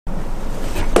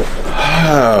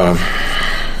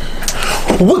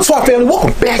What's up, family?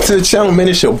 Welcome back to the channel, man.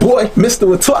 It's your boy, Mr.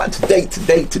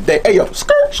 Whaatwaa. Today. Hey, yo,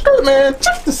 skirt, man.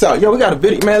 Check this out. Yo, we got a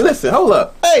video, man. Listen, hold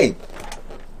up. Hey,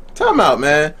 time out,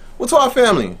 man. Whaatwaa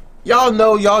family. Y'all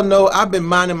know, I've been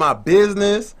minding my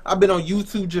business. I've been on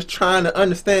YouTube just trying to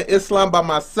understand Islam by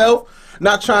myself,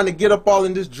 not trying to get up all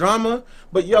in this drama.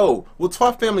 But yo,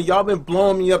 Whaatwaa family, y'all been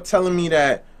blowing me up, telling me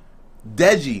that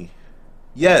Deji,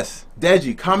 yes,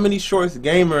 Deji, Comedy Shorts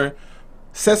Gamer,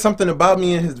 said something about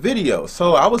me in his video.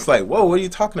 So I was like, whoa, what are you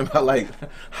talking about? Like,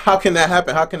 how can that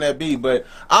happen? How can that be? But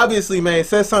obviously, man, he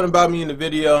said something about me in the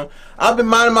video. I've been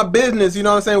minding my business, you know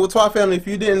what I'm saying? Whaatwaa family, if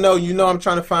you didn't know, you know I'm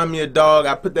trying to find me a dog.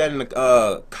 I put that in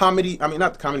the comedy, I mean,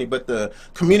 not the comedy, but the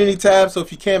community tab. So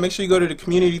if you can, make sure you go to the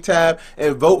community tab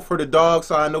and vote for the dog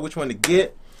so I know which one to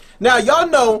get. Now, y'all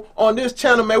know on this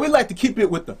channel, man, we like to keep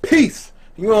it with the peace.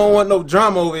 You don't want no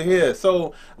drama over here.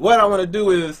 So what I want to do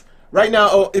is, right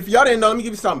now, if y'all didn't know, let me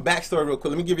give you some backstory real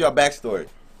quick. Let me give y'all backstory.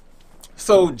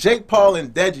 So Jake Paul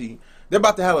and Deji, they're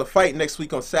about to have a fight next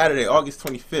week on Saturday, August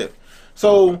 25th.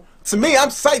 So to me, I'm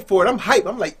psyched for it. I'm hyped.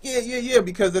 I'm like, yeah,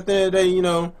 because at the end of the day, you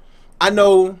know, I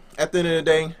know at the end of the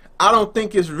day, I don't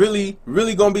think it's really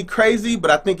going to be crazy,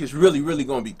 but I think it's really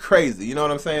going to be crazy. You know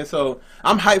what I'm saying? So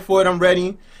I'm hyped for it. I'm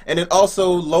ready. And then also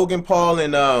Logan Paul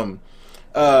and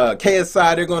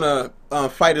KSI, they're going to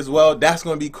fight as well. That's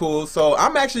going to be cool. So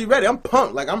I'm actually ready. I'm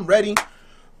pumped. Like, I'm ready.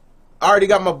 I already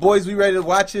got my boys. We ready to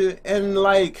watch it. And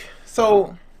like,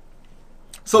 so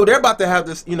they're about to have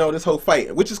this, you know, this whole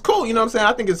fight, which is cool. You know what I'm saying?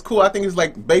 I think it's cool. I think it's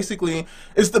like, basically,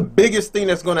 it's the biggest thing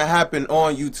that's going to happen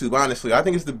on YouTube, honestly. I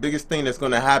think it's the biggest thing that's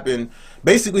going to happen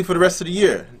basically for the rest of the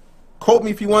year. Quote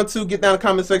me if you want to. Get down in the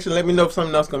comment section. Let me know if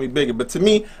something else is going to be bigger. But to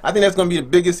me, I think that's going to be the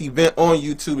biggest event on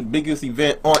YouTube, the biggest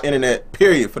event on internet,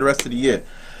 period, for the rest of the year.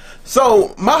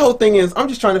 So my whole thing is, I'm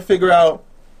just trying to figure out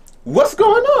what's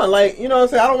going on. Like, you know what I'm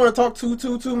saying? I don't want to talk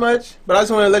too much, but I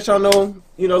just want to let y'all know,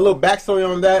 you know, a little backstory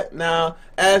on that. Now,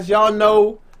 as y'all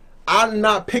know, I'm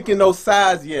not picking no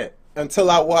sides yet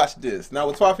until I watch this.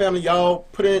 Now, Whaatwaa family, y'all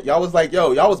put in, y'all was like,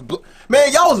 yo, y'all was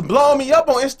blowing me up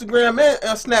on Instagram and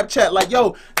Snapchat. Like,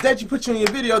 yo, Deji put you in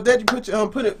your video. Deji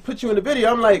put you in the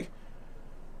video. I'm like,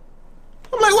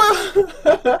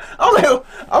 what?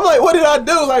 I'm like, what did I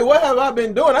do? Like, what have I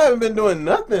been doing? I haven't been doing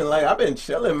nothing. Like, I've been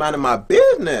chilling, minding my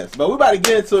business. But we about to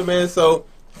get into it, man. So,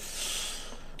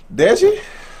 Deji,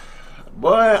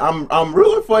 boy, I'm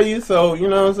rooting for you. So, you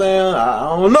know what I'm saying?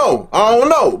 I don't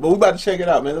know. But we about to check it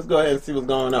out, man. Let's go ahead and see what's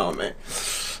going on, man.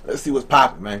 Let's see what's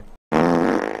popping, man. All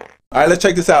right, let's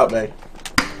check this out, man.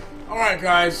 All right,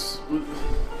 guys.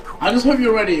 I just hope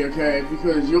you're ready, okay?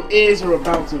 Because your ears are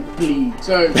about to bleed.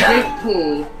 So, Jake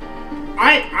Paul,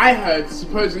 I heard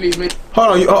supposedly he's making.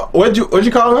 Hold on, what'd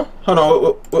you call him? Hold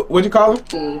on, what'd you call him?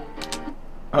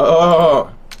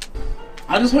 Paul.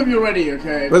 I just hope you're ready,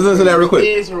 okay? Let's listen to that real quick.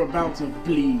 Your ears are about to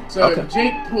bleed. So, okay.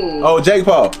 Jake Paul. Oh, Jake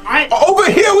Paul.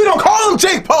 Over here, we don't call him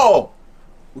Jake Paul.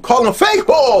 We call him Fake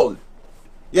Paul.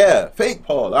 Yeah, Fake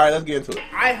Paul. All right, let's get into it.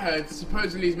 I heard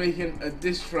supposedly he's making a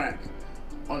diss track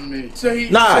on me. So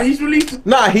he's released.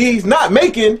 Nah, he's not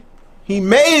making. He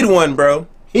made one, bro.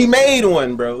 He made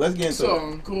one, bro. Let's get into it.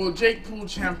 Song called Jake Paul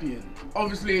Champion.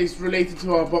 Obviously, it's related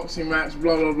to our boxing match.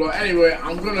 Blah blah blah. Anyway,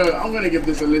 I'm gonna give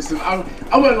this a listen. I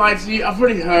won't lie to you. I've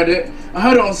already heard it. I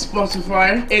heard it on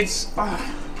Spotify. It's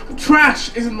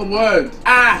trash. Isn't the word?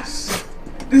 Ass.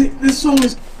 This song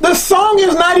is. The song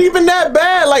is not even that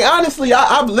bad. Like, honestly,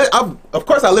 of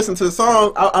course I listened to the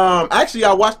song. Actually,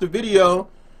 I watched the video.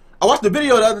 I watched the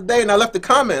video the other day and I left a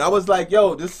comment. I was like,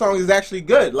 yo, this song is actually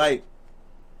good. Like,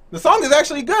 the song is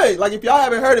actually good. Like, if y'all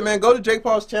haven't heard it, man, go to Jake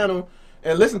Paul's channel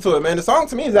and listen to it, man. The song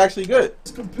to me is actually good. It's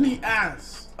complete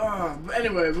ass. But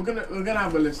anyway, we're gonna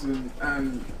have a listen,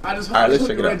 and I just hope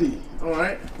you're ready. All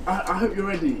right, I hope you're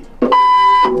ready.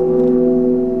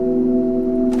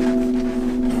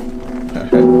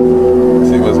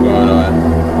 See what's going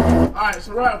on. All right,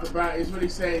 so right off the bat, he's really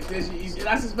saying, Deji,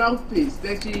 that's his mouthpiece,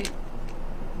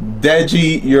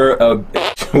 Deji, you're a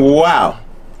wow.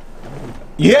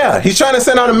 Yeah, he's trying to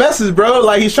send out a message, bro.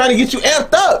 Like, he's trying to get you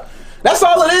amped up. That's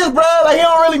all it is, bro. Like, he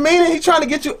don't really mean it. He's trying to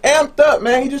get you amped up,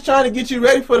 man. He's just trying to get you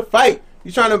ready for the fight.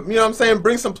 He's trying to, you know what I'm saying,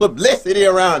 bring some publicity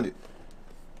around it.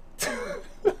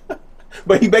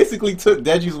 But he basically took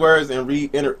Deji's words and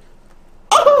re-entered.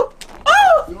 Oh!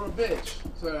 You're a bitch.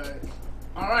 So,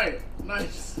 all right,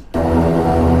 nice.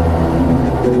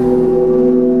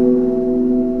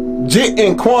 Jit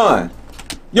and Quan.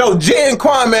 Yo, Jit and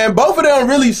Quan, man, both of them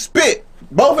really spit.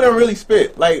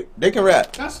 Like, they can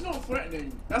rap. That's not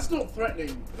threatening.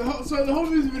 So the whole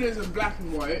music video is in black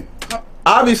and white.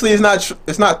 Obviously, it's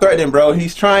not threatening, bro.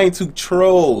 He's trying to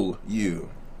troll you.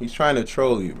 He's trying to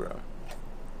troll you, bro.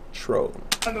 Troll.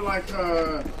 Kind of like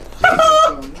song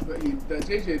that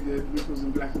JJ did, which was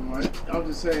in black and white. I'm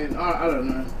just saying, I don't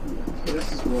know. Let's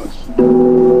just watch.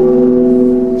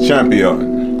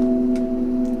 Champion.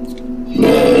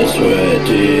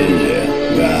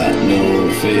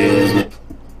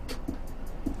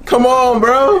 Come on,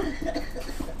 bro.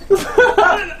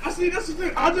 I see, that's the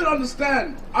thing. I don't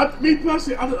understand. Me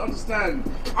personally, I don't understand.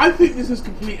 I think this is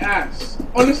complete ass.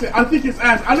 Honestly, I think it's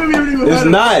ass. I don't even It's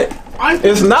not.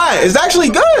 It's not. It's actually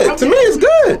good. To me, it's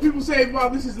good. People say, "Wow,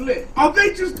 this is lit." Are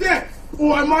they just deaf,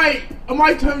 or am I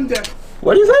tone deaf?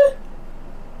 What do you say?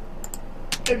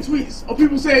 In tweets, or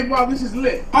people say, "Wow, this is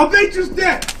lit." Are they just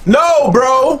deaf? No,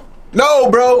 bro. No,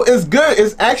 bro. It's good.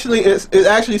 It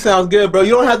actually sounds good, bro.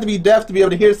 You don't have to be deaf to be able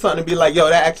to hear something and be like, "Yo,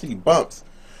 that actually bumps."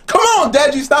 Come on,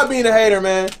 Deji, stop being a hater,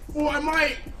 man. Or am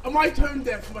I tone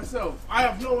deaf myself? I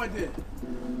have no idea.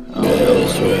 Oh.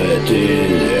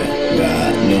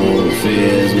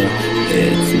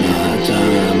 It's my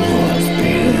time, heart's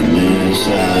beating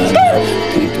inside.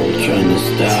 People trying to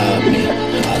stop me.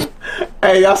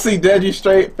 Hey, y'all see Deji's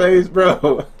straight face,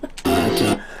 bro?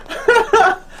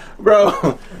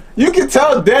 Bro, you can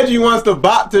tell Deji wants to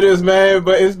bop to this, man,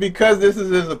 but it's because this is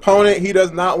his opponent. He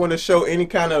does not want to show any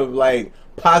kind of, like,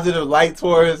 positive light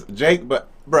towards Jake, but,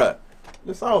 bruh,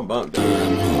 this song bump, dude.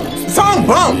 This song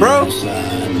bump, bro.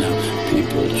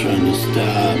 People trying to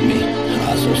stop me,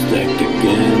 also stacked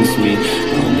against me.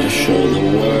 I'ma show the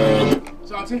world.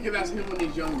 So I take it that's him when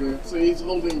he's younger. So he's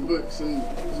holding books and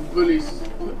some bullies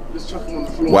just chuck him on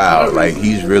the floor. Wow, like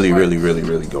he's really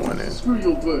going in. Screw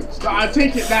your books. So I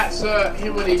take it that's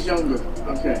him when he's younger.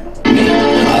 Okay.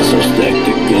 Also stacked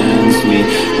against me.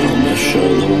 I'ma show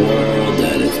the world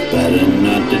that it's better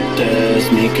not to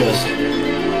test me, cause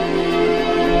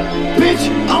bitch,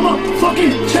 I'm a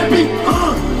fucking champion.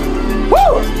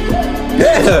 Woo!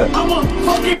 Yeah! I'm a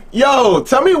fucking Yo,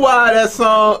 tell me why that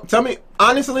song,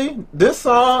 honestly, this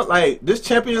song, like, this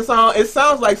champion song, it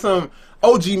sounds like some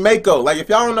OG Mako. Like, if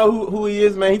y'all don't know who he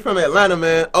is, man, he from Atlanta,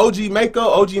 man. OG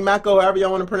Mako, however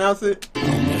y'all want to pronounce it.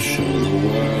 I'ma show the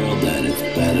world that it's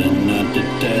better not to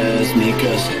test me,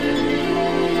 cause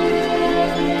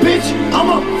bitch, I'm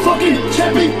a fucking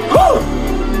champion.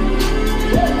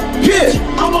 Yeah!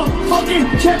 I'm a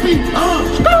fucking champion.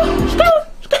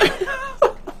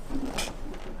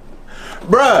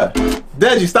 Bruh,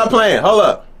 Deji, stop playing. Hold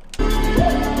up.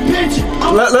 Bitch,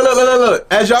 Look.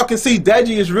 As y'all can see,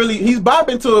 Deji is he's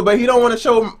bopping to it, but he don't want to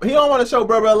show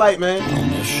brother light, man.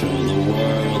 I'ma show the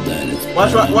world that it's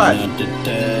Watch. not to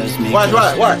test me, Watch.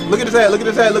 cause Look at his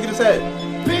head.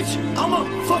 bitch, I'm a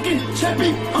fucking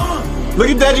champion. Look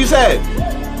at Deji's head.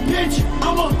 Bitch,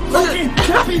 I'm a fucking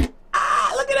champion.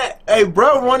 Ah, look at that. Hey,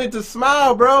 bro wanted to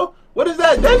smile, bro. What is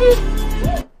that, Deji?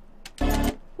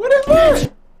 What is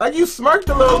that? Like you smirked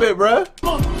a little bit, bro.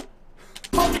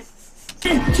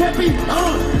 Champion.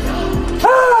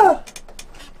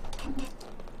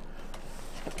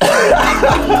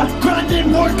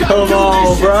 Grinding work, Come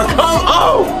on, bro. Come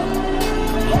on.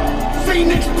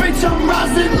 Phoenix, bitch, I'm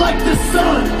rising like the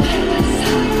sun.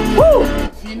 Woo.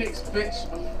 Phoenix,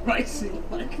 bitch, I'm rising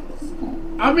like this.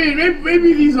 I mean,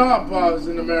 maybe these are bars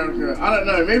in America. I don't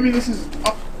know. Maybe this is.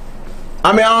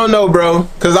 I mean, I don't know, bro,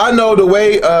 cause I know the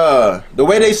way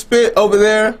they spit over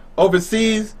there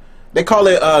overseas, they call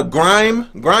it grime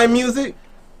music,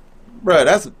 bro.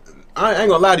 I ain't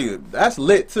gonna lie to you, that's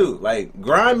lit too. Like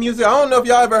grime music, I don't know if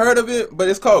y'all ever heard of it, but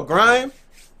it's called grime.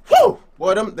 Whew,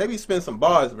 boy, they be spinning some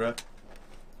bars, bro.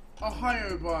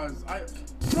 Ohio bars.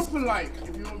 Drop a like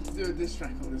if you want to do a diss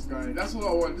track on this guy. That's all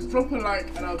I want. Just drop a like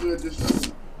and I'll do a diss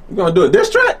track. You gonna do a diss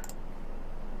track,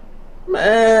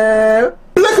 man?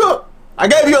 Look up. I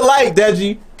gave you a like,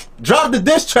 Deji. Drop the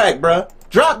diss track, bruh.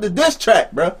 Drop the diss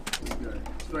track, bruh. Yeah,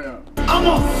 straight up. I'm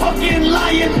a fucking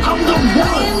lion, I'm the one.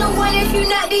 I am the one, if you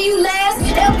not, then you last.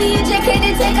 LB and JK,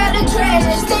 then take out the trash.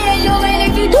 Stay in your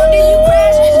lane, if you don't, then you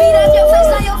crash. Beat up your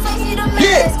face, on your face, need a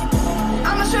mask.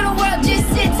 I'ma show the world, just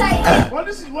sit tight.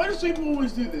 Why does people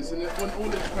always do this? And on all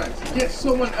his tracks, he gets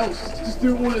someone else to just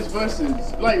do all his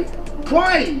verses. Like,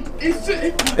 why?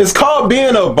 It's called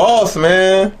being a boss,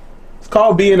 man. It's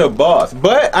called being a boss.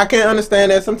 But I can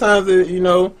understand that sometimes, you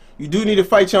know, you do need to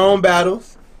fight your own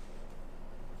battles.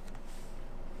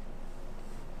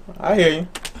 I hear you.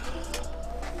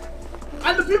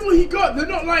 And the people he got, they're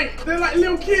like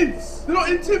little kids. They're not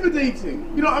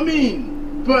intimidating. You know what I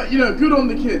mean? But, you know, good on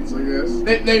the kids, I guess.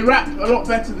 They rap a lot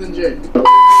better than Jake.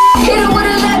 Hit him with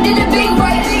a left in the big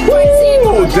right.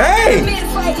 Ooh, dang!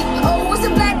 Oh, what's a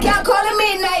blackout? Call it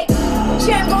midnight.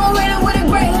 Champ gon' win it with a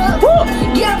great hook.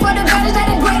 Get up for the battles,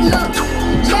 that a great look.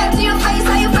 Jab to your face,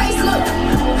 how your face look.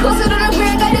 Closer to the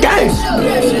grid, got the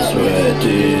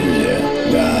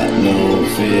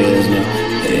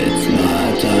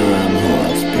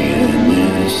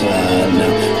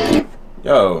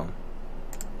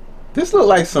look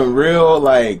like some real,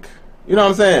 like, you know what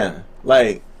I'm saying?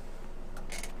 Like,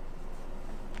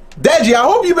 Deji, I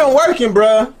hope you've been working,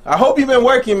 bruh. I hope you've been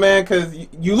working, man, because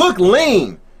you look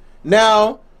lean.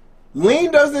 Now,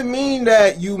 lean doesn't mean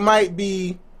that you might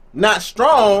be not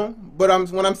strong, but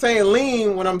when I'm saying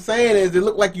lean, what I'm saying is it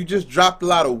looked like you just dropped a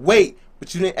lot of weight,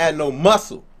 but you didn't add no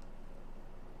muscle.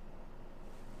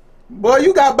 Boy,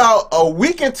 you got about a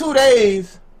week and 2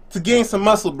 days to gain some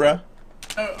muscle, bruh.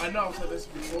 Oh, I know I've said this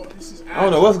before. This is ass. I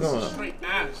don't know what's going on. This is straight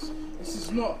ass. This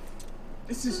is not.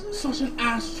 This is such an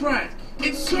ass track.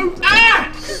 It's so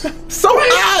ass! So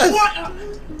ass! What?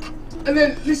 And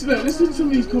then, listen to some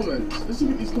of these comments. Let's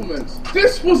look at these comments.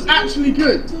 This was actually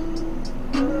good.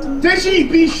 Deji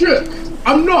be shook.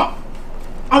 I'm not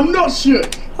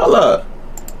shook. Hold up.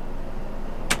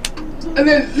 And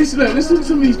then, listen to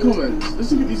some of these comments.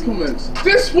 Let's look at these comments.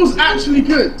 This was actually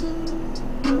good.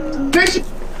 Deji.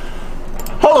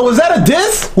 Hold on, was that a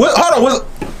diss? What, hold on,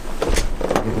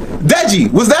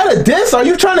 Deji, was that a diss? Are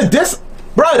you trying to diss?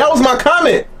 Bro, that was my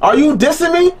comment. Are you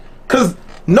dissing me? Because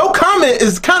no comment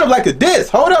is kind of like a diss.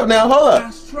 Hold up now, hold up.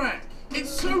 Ass track. It's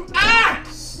so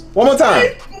ass! One more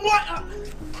time. What?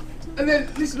 And then,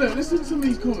 listen to some of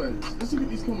these comments. Let's look at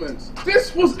these comments.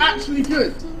 This was actually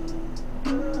good.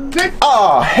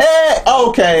 Oh, hey,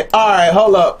 okay, all right,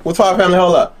 hold up. Whaatwaa family,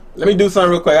 hold up. Let me do something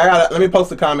real quick. Let me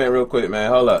post a comment real quick, man.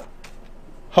 Hold up.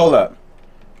 Hold up.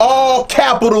 All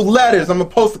capital letters. I'm gonna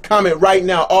post a comment right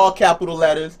now. All capital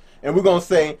letters, and we're gonna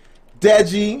say,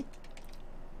 Deji,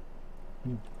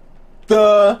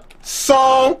 the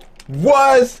song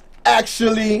was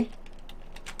actually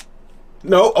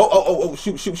no. Oh,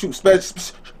 shoot.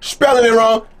 Spelling it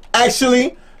wrong.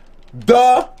 Actually,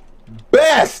 the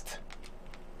best.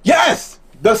 Yes,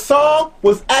 the song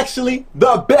was actually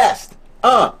the best.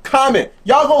 Comment.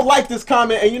 Y'all gonna like this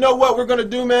comment, and you know what we're gonna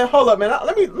do, man? Hold up, man.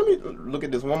 Let me look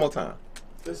at this one more time.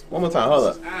 One more time. Hold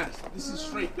up. This is ass. This is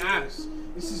straight ass.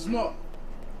 This is not.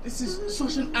 This is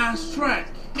such an ass track.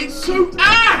 It's so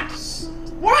ass.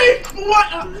 Why?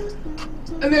 What?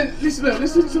 And then listen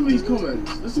to some of these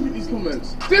comments. Let's look at these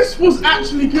comments. This was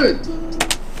actually good.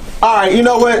 All right, you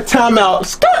know what? Time out.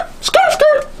 Skirt,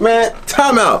 man.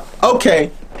 Time out. Okay.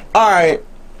 All right.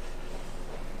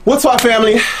 Whaatwaa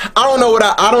family, I don't know what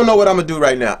I'm gonna do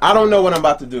right now. I don't know what I'm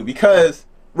about to do, because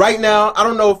right now I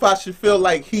don't know if I should feel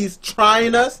like he's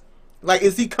trying us. Like,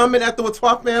 is he coming at the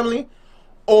Whaatwaa family,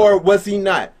 or was he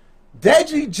not?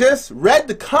 Deji just read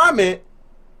the comment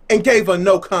and gave a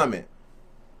no comment.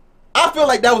 I feel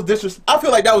like that was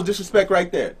disrespect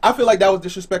right there.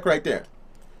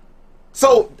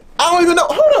 So I don't even know.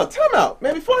 Hold up, time out,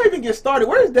 man. Before I even get started,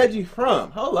 where is Deji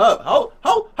from? Hold up, hold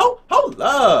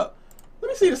up. Let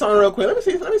me see something real quick. Let me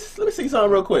see something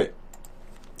real quick.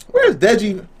 Where's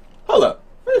Deji? Hold up.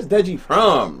 Where's Deji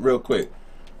from, real quick?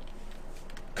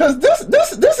 Cause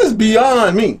this is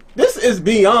beyond me. This is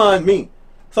beyond me.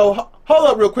 So hold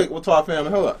up, real quick, Whaatwaa family.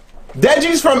 Hold up.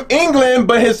 Deji's from England,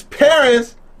 but his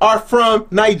parents are from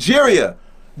Nigeria.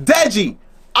 Deji,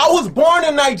 I was born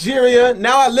in Nigeria.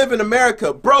 Now I live in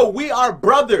America, bro. We are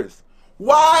brothers.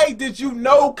 Why did you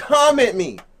no comment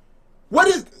me? What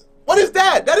is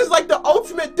that? That is like the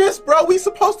ultimate diss, bro. We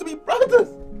supposed to be brothers.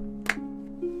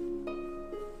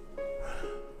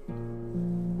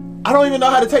 I don't even know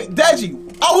how to take Deji.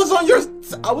 I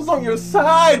was on your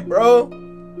side, bro.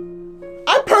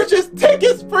 I purchased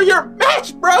tickets for your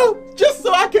match, bro, just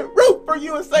so I can root for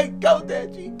you and say, go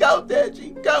Deji, go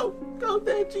Deji, go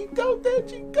Deji, go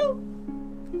Deji, go.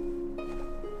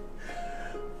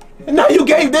 And now you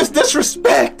gave this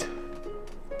disrespect.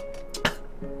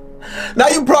 Now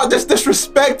you brought this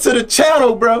disrespect to the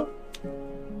channel, bro.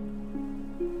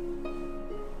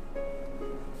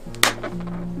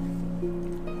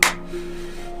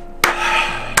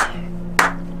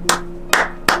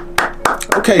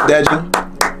 Okay, Deji.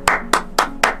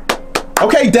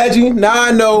 Okay, Deji, now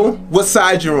I know what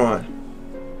side you're on.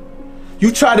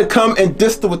 You try to come and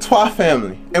diss the Whaatwaa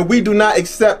family, and we do not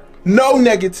accept no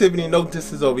negativity, no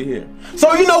disses over here.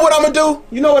 So you know what I'm gonna do?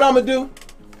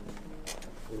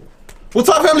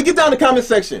 Whaatwaa family, get down in the comment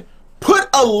section. Put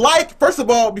a like, first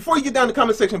of all, before you get down in the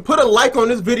comment section, put a like on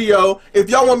this video if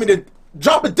y'all want me to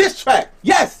drop a diss track.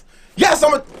 Yes, if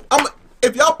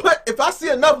I see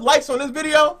enough likes on this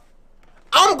video,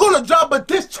 I'm gonna drop a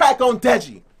diss track on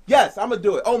Deji. Yes, I'm gonna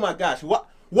do it. Oh my gosh.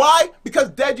 Why? Because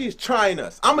Deji is trying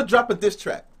us. I'm gonna drop a diss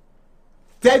track.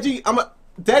 Deji, I'm gonna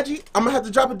have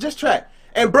to drop a diss track.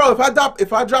 And bro, if I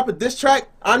drop a diss track,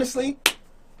 honestly,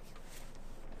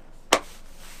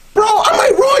 bro, I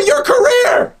might ruin your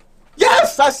career.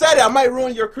 Yes, I said it. I might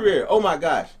ruin your career. Oh my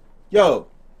gosh. Yo.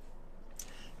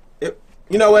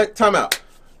 You know what? Time out.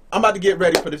 I'm about to get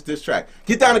ready for this diss track.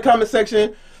 Get down in the comment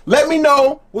section. Let me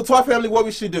know, Whaatwaa family, what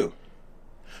we should do.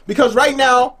 Because right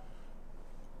now,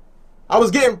 I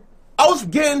was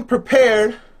getting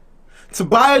prepared to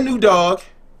buy a new dog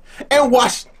and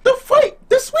watch the fight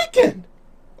this weekend.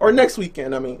 Or next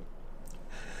weekend, I mean.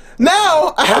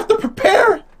 Now, I have to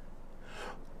prepare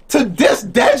to diss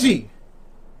Deji.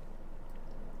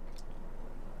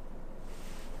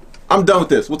 I'm done with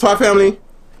this. Whaatwaa family.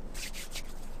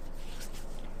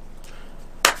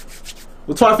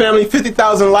 Whaatwaa family,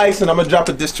 50,000 likes and I'm going to drop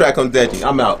a diss track on Deji.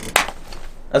 I'm out.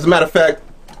 As a matter of fact,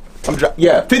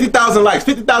 50,000 likes.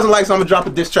 50,000 likes, I'm going to drop a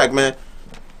diss track, man.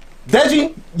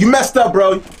 Deji, you messed up,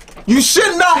 bro. You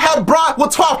should not have brought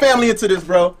Whaatwaa family into this,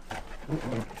 bro.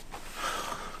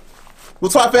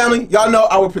 Whaatwaa family, y'all know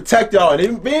I will protect y'all.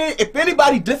 And if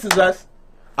anybody disses us,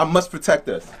 I must protect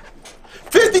us.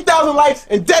 50,000 likes,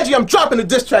 and Deji, I'm dropping a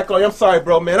diss track on you. I'm sorry,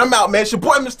 bro, man. I'm out, man. It's your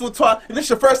boy, Mr. Whaatwaa. If this is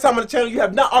your first time on the channel, you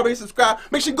have not already subscribed,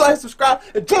 make sure you go ahead and subscribe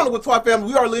and join the Whaatwaa family.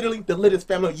 We are literally the littest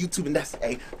family on YouTube, and that's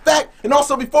a fact. And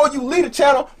also, before you leave the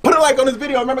channel, put a like on this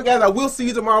video. Remember, guys, I will see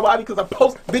you tomorrow, because I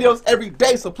post videos every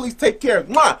day, so please take care.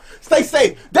 Mwah. Stay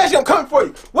safe. Deji, I'm coming for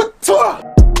you.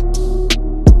 Whaatwaa!